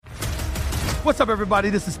What's up,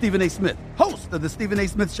 everybody? This is Stephen A. Smith, host of the Stephen A.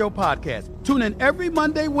 Smith Show podcast. Tune in every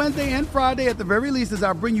Monday, Wednesday, and Friday at the very least as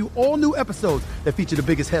I bring you all new episodes that feature the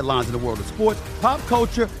biggest headlines in the world of sports, pop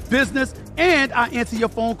culture, business, and I answer your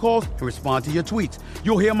phone calls and respond to your tweets.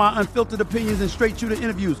 You'll hear my unfiltered opinions and straight-shooter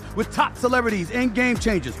interviews with top celebrities and game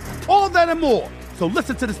changers. All that and more. So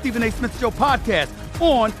listen to the Stephen A. Smith Show podcast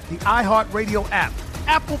on the iHeartRadio app,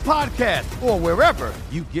 Apple Podcasts, or wherever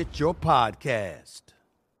you get your podcast.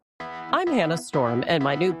 I'm Hannah Storm, and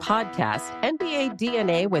my new podcast, NBA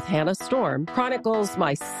DNA with Hannah Storm, chronicles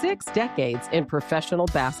my 6 decades in professional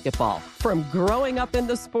basketball. From growing up in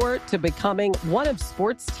the sport to becoming one of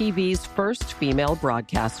sports TV's first female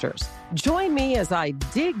broadcasters. Join me as I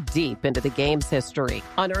dig deep into the game's history,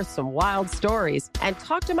 unearth some wild stories, and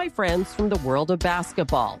talk to my friends from the world of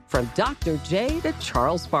basketball, from Dr. J to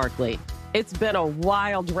Charles Barkley. It's been a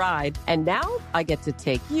wild ride, and now I get to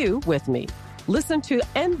take you with me. Listen to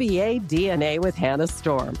NBA DNA with Hannah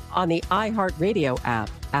Storm on the iHeartRadio app,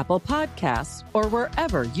 Apple Podcasts, or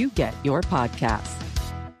wherever you get your podcasts.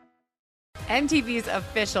 MTV's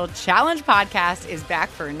official Challenge podcast is back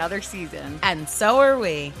for another season. And so are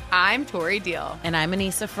we. I'm Tori Deal. And I'm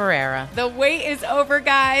Anissa Ferreira. The wait is over,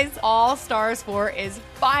 guys. All Stars 4 is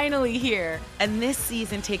finally here. And this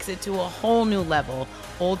season takes it to a whole new level.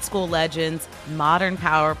 Old school legends, modern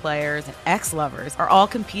power players, and ex-lovers are all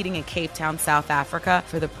competing in Cape Town, South Africa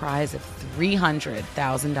for the prize of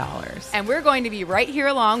 $300,000. And we're going to be right here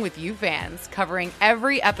along with you fans, covering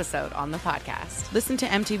every episode on the podcast. Listen to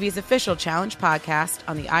MTV's official Challenge podcast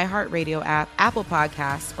on the iHeartRadio app, Apple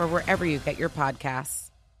Podcasts, or wherever you get your podcasts.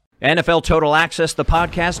 NFL Total Access, the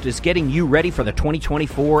podcast, is getting you ready for the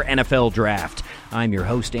 2024 NFL Draft. I'm your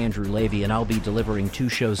host, Andrew Levy, and I'll be delivering 2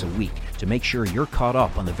 shows a week to make sure you're caught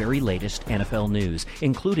up on the very latest NFL news,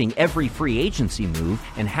 including every free agency move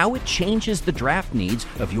and how it changes the draft needs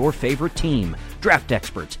of your favorite team. Draft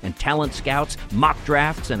experts and talent scouts, mock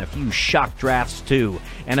drafts, and a few shock drafts, too.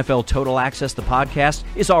 NFL Total Access, the podcast,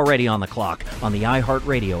 is already on the clock on the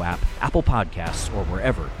iHeartRadio app, Apple Podcasts, or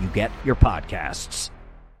wherever you get your podcasts.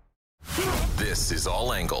 This is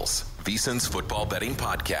All Angles, VSiN's football betting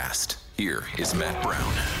podcast. Here is Matt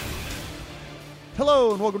Brown.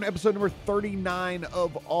 Hello and welcome to episode number 39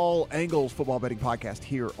 of All Angles Football Betting Podcast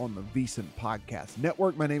here on the VSiN Podcast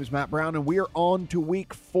Network. My name is Matt Brown and we are on to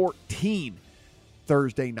week 14,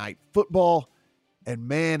 Thursday night football. And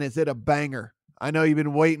man, is it a banger. I know you've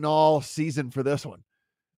been waiting all season for this one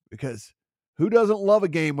because who doesn't love a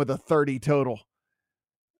game with a 30 total?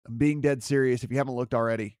 I'm being dead serious if you haven't looked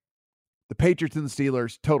already. The Patriots and the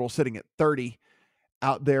Steelers total sitting at 30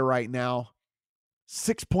 out there right now.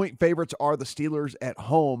 6-point favorites are the Steelers at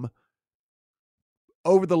home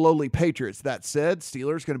over the lowly Patriots. That said,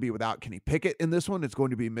 Steelers going to be without Kenny Pickett in this one. It's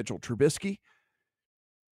going to be Mitchell Trubisky.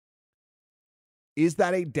 Is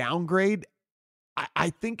that a downgrade?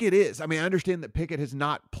 I think it is. I mean, I understand that Pickett has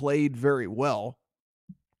not played very well.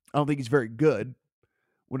 I don't think he's very good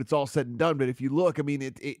when it's all said and done. But if you look, I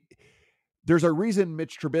mean, there's a reason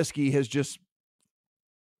Mitch Trubisky has just,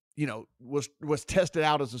 was tested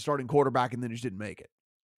out as a starting quarterback and then just didn't make it.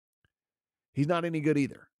 He's not any good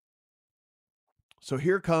either. So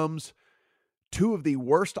here comes 2 of the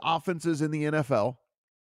worst offenses in the NFL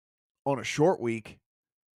on a short week.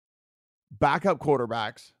 Backup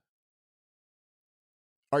quarterbacks.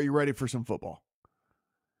 Are you ready for some football?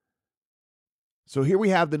 So here we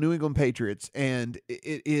have the New England Patriots, and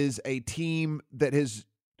it is a team that has,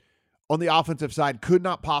 on the offensive side, could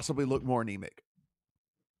not possibly look more anemic.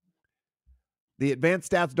 The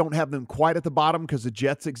advanced stats don't have them quite at the bottom because the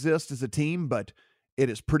Jets exist as a team, but it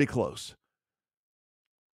is pretty close.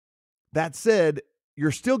 That said,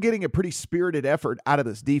 you're still getting a pretty spirited effort out of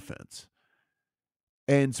this defense.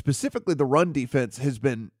 And specifically, the run defense has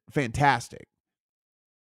been fantastic.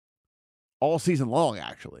 All season long,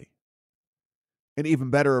 actually. And even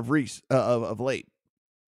better of late.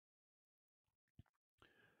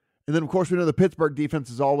 And then, of course, we know the Pittsburgh defense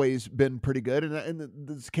has always been pretty good. And in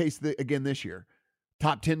this case, again, this year,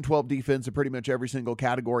 top 10, 12 defense in pretty much every single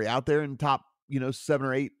category out there, and top, 7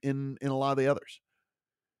 or 8 in a lot of the others.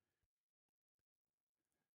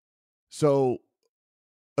 So,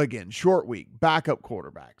 again, short week, backup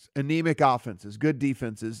quarterbacks, anemic offenses, good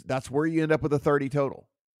defenses. That's where you end up with a 30 total.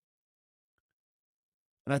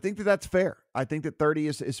 And I think that that's fair. I think that 30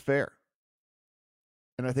 is fair.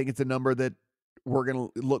 And I think it's a number that we're going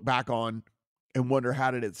to look back on and wonder,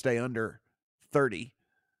 how did it stay under 30?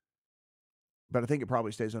 But I think it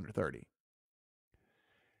probably stays under 30.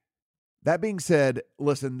 That being said,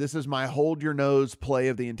 listen, this is my hold your nose play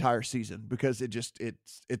of the entire season because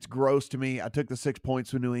it's gross to me. I took the 6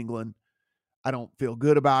 points with New England. I don't feel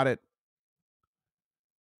good about it.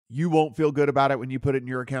 You won't feel good about it when you put it in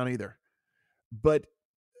your account either. But,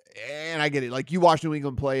 and I get it. Like, you watch New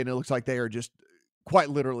England play and it looks like they are just quite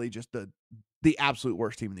literally just the absolute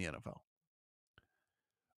worst team in the NFL.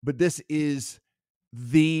 But this is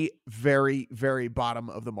the very, very bottom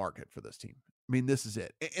of the market for this team. I mean, this is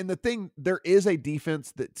it. And the thing, there is a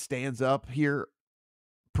defense that stands up here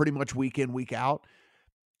pretty much week in, week out,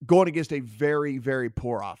 going against a very, very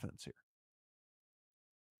poor offense here.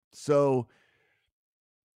 So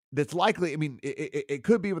that's likely, I mean, it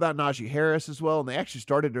could be without Najee Harris as well. And they've actually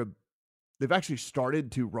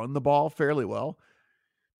started to run the ball fairly well.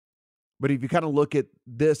 But if you kind of look at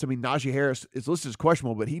this, I mean, Najee Harris is listed as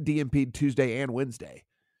questionable, but he DNP'd Tuesday and Wednesday.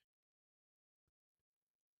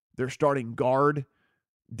 Their starting guard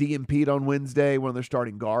DNP'd on Wednesday, one of their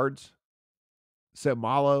starting guards. Seb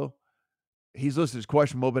Malo, he's listed as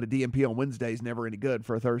questionable, but a DNP on Wednesday is never any good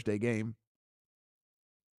for a Thursday game.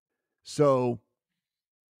 So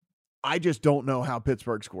I just don't know how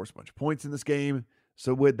Pittsburgh scores a bunch of points in this game.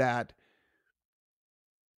 So with that,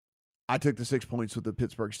 I took the 6 points with the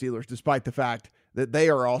Pittsburgh Steelers, despite the fact that they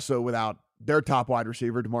are also without their top wide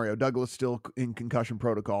receiver, Demario Douglas, still in concussion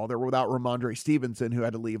protocol. They're without Ramondre Stevenson, who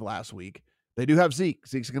had to leave last week. They do have Zeke.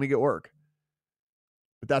 Zeke's going to get work.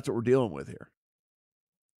 But that's what we're dealing with here.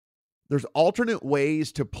 There's alternate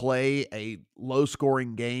ways to play a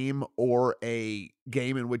low-scoring game or a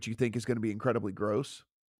game in which you think is going to be incredibly gross.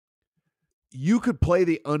 You could play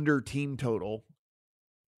the under team total,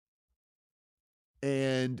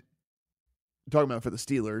 and I'm talking about for the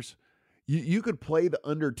Steelers, you could play the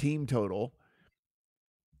under team total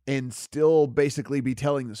and still basically be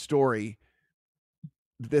telling the story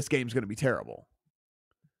that this game's going to be terrible.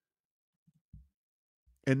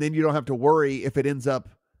 And then you don't have to worry if it ends up,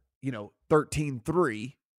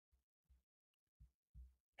 13-3.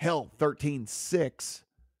 Hell, 13-6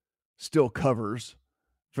 still covers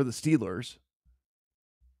for the Steelers,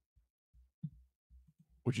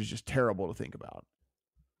 which is just terrible to think about.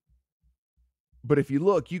 But if you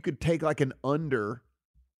look, you could take like an under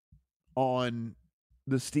on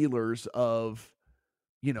the Steelers of,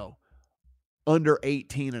 under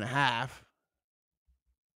 18.5,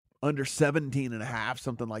 under 17.5,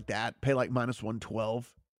 something like that. Pay like minus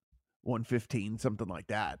 112, 115, something like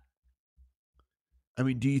that. I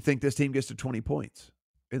mean, do you think this team gets to 20 points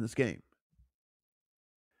in this game?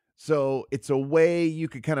 So it's a way you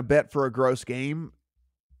could kind of bet for a gross game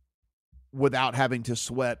without having to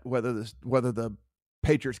sweat whether the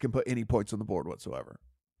Patriots can put any points on the board whatsoever.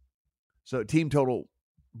 So team total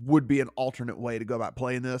would be an alternate way to go about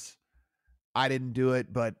playing this. I didn't do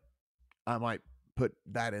it, but I might put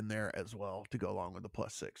that in there as well to go along with the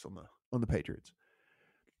 +6 on the Patriots.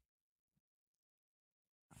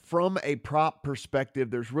 From a prop perspective,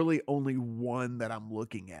 there's really only one that I'm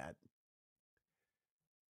looking at.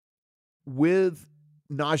 With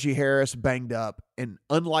Najee Harris banged up and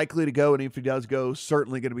unlikely to go, and if he does go,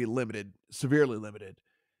 certainly going to be limited, severely limited,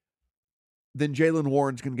 then Jaylen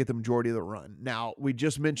Warren's going to get the majority of the run. Now, we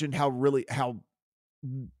just mentioned how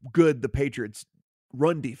good the Patriots'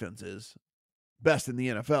 run defense is, best in the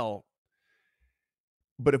NFL.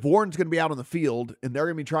 But if Warren's going to be out on the field and they're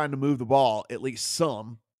going to be trying to move the ball, at least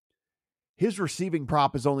some, his receiving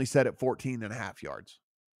prop is only set at 14.5 yards.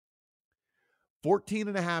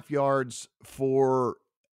 14.5 yards for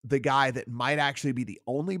the guy that might actually be the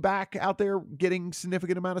only back out there getting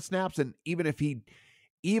significant amount of snaps. And even if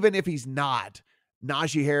he's not,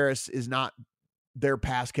 Najee Harris is not their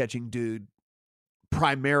pass catching dude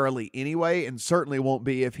primarily anyway, and certainly won't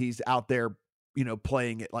be if he's out there,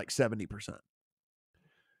 playing at like 70%.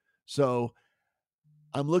 So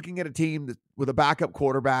I'm looking at a team that, with a backup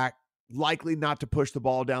quarterback, likely not to push the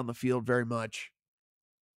ball down the field very much.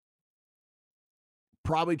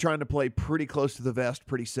 Probably trying to play pretty close to the vest,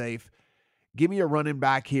 pretty safe. Give me a running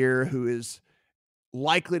back here who is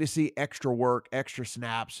likely to see extra work, extra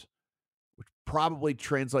snaps, which probably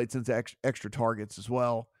translates into extra targets as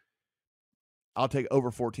well. I'll take over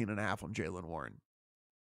 14.5 on Jaylen Warren.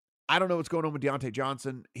 I don't know what's going on with Deontay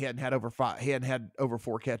Johnson. He hadn't had over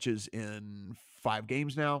 4 catches in 5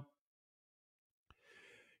 games now.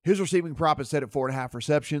 His receiving prop is set at 4.5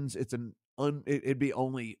 receptions. It'd be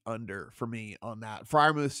only under for me on that.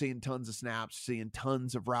 Freiermuth seeing tons of snaps, seeing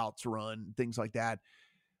tons of routes run, things like that.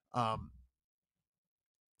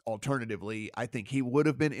 Alternatively, I think he would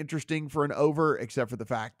have been interesting for an over, except for the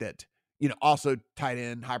fact that, also tight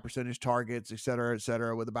end, high percentage targets, et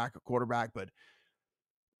cetera, with a backup quarterback. But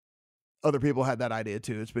other people had that idea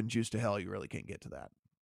too. It's been juiced to hell. You really can't get to that.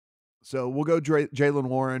 So we'll go Jaylen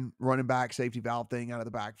Warren, running back, safety valve thing out of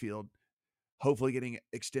the backfield, hopefully getting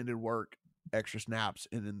extended work, extra snaps,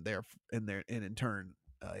 and in turn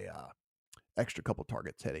extra couple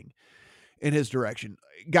targets heading in his direction.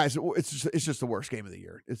 Guys, it's just the worst game of the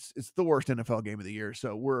year. It's the worst NFL game of the year.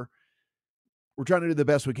 So we're trying to do the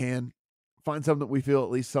best we can, find something that we feel at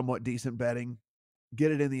least somewhat decent betting,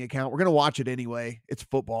 get it in the account. We're going to watch it anyway. It's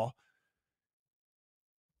football.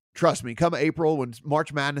 Trust me, come April, when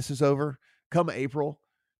March Madness is over, come April,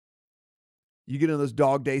 you get in those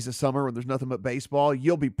dog days of summer when there's nothing but baseball,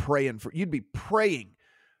 you'd be praying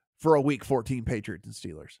for a Week 14 Patriots and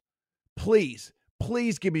Steelers. Please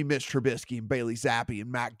give me Mitch Trubisky and Bailey Zappi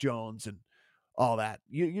and Mac Jones and all that.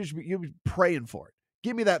 You'll be praying for it.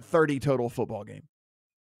 Give me that 30 total football game.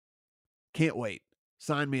 Can't wait.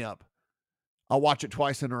 Sign me up. I'll watch it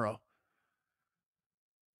twice in a row.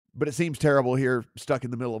 But it seems terrible here, stuck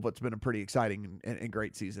in the middle of what's been a pretty exciting and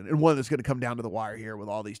great season. And one that's going to come down to the wire here with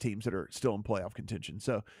all these teams that are still in playoff contention.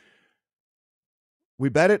 So we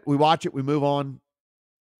bet it, we watch it, we move on.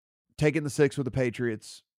 Taking the 6 with the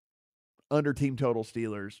Patriots. Under team total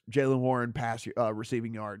Steelers. Jaylen Warren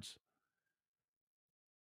receiving yards.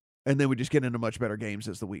 And then we just get into much better games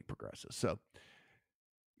as the week progresses. So,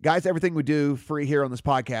 guys, everything we do free here on this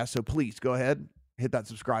podcast. So please go ahead, hit that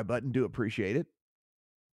subscribe button. Do appreciate it.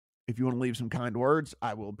 If you want to leave some kind words,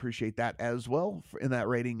 I will appreciate that as well in that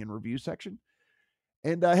rating and review section.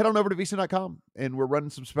 And head on over to VSiN.com. And we're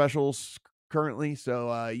running some specials currently.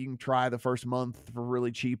 So you can try the first month for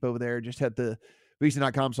really cheap over there. Just head to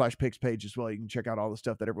VSiN.com/picks page as well. You can check out all the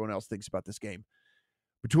stuff that everyone else thinks about this game.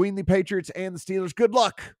 Between the Patriots and the Steelers, good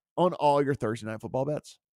luck on all your Thursday night football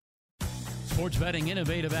bets. Sports Betting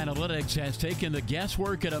Innovative Analytics has taken the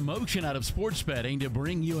guesswork and emotion out of sports betting to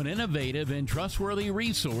bring you an innovative and trustworthy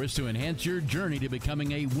resource to enhance your journey to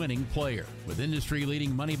becoming a winning player. With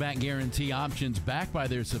industry-leading money-back guarantee options backed by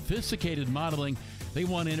their sophisticated modeling, they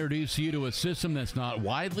want to introduce you to a system that's not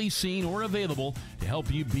widely seen or available to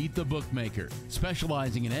help you beat the bookmaker.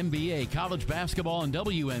 Specializing in NBA, college basketball, and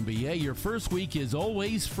WNBA, your first week is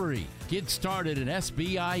always free. Get started at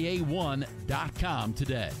SBIA1.com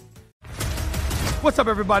today. What's up,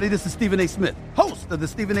 everybody? This is Stephen A. Smith, host of the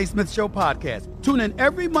Stephen A. Smith Show podcast. Tune in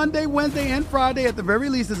every Monday, Wednesday, and Friday at the very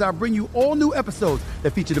least as I bring you all new episodes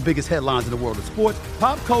that feature the biggest headlines in the world of sports,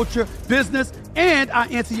 pop culture, business, and I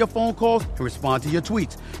answer your phone calls and respond to your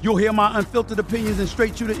tweets. You'll hear my unfiltered opinions and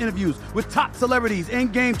straight-shooter interviews with top celebrities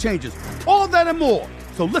and game changers. All that and more.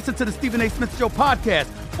 So listen to the Stephen A. Smith Show podcast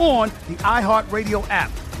on the iHeartRadio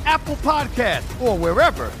app, Apple Podcasts, or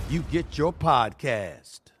wherever you get your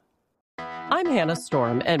podcast. I'm Hannah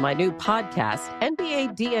Storm, and my new podcast,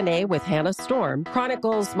 NBA DNA with Hannah Storm,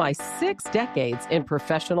 chronicles my 6 decades in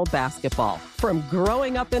professional basketball. From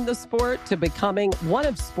growing up in the sport to becoming one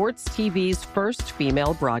of sports TV's first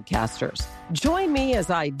female broadcasters. Join me as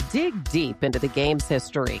I dig deep into the game's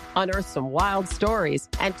history, unearth some wild stories,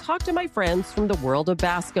 and talk to my friends from the world of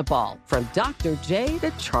basketball, from Dr. J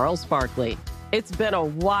to Charles Barkley. It's been a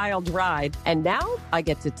wild ride, and now I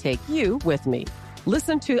get to take you with me.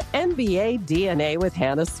 Listen to NBA DNA with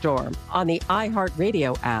Hannah Storm on the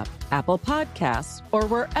iHeartRadio app, Apple Podcasts, or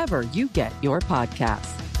wherever you get your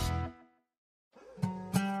podcasts.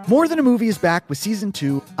 More Than a Movie is back with Season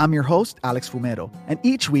 2. I'm your host, Alex Fumero, and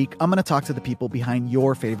each week I'm going to talk to the people behind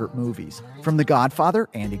your favorite movies. From The Godfather,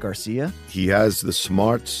 Andy Garcia. He has the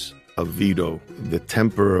smarts of Vito, the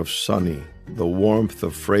temper of Sonny, the warmth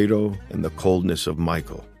of Fredo, and the coldness of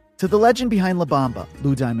Michael. To the legend behind La Bamba,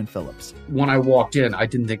 Lou Diamond Phillips. When I walked in, I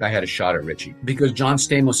didn't think I had a shot at Richie because John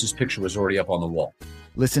Stamos' picture was already up on the wall.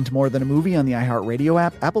 Listen to More Than a Movie on the iHeartRadio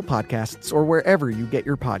app, Apple Podcasts, or wherever you get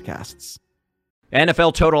your podcasts.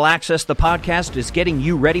 NFL Total Access, the podcast, is getting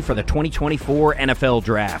you ready for the 2024 NFL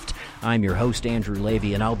Draft. I'm your host, Andrew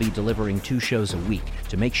Levy, and I'll be delivering 2 shows a week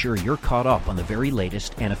to make sure you're caught up on the very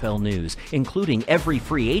latest NFL news, including every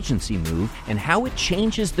free agency move and how it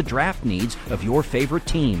changes the draft needs of your favorite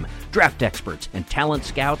team. Draft experts and talent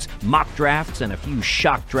scouts, mock drafts, and a few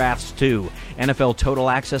shock drafts, too. NFL Total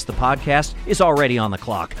Access, the podcast, is already on the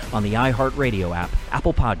clock on the iHeartRadio app,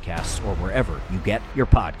 Apple Podcasts, or wherever you get your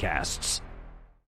podcasts.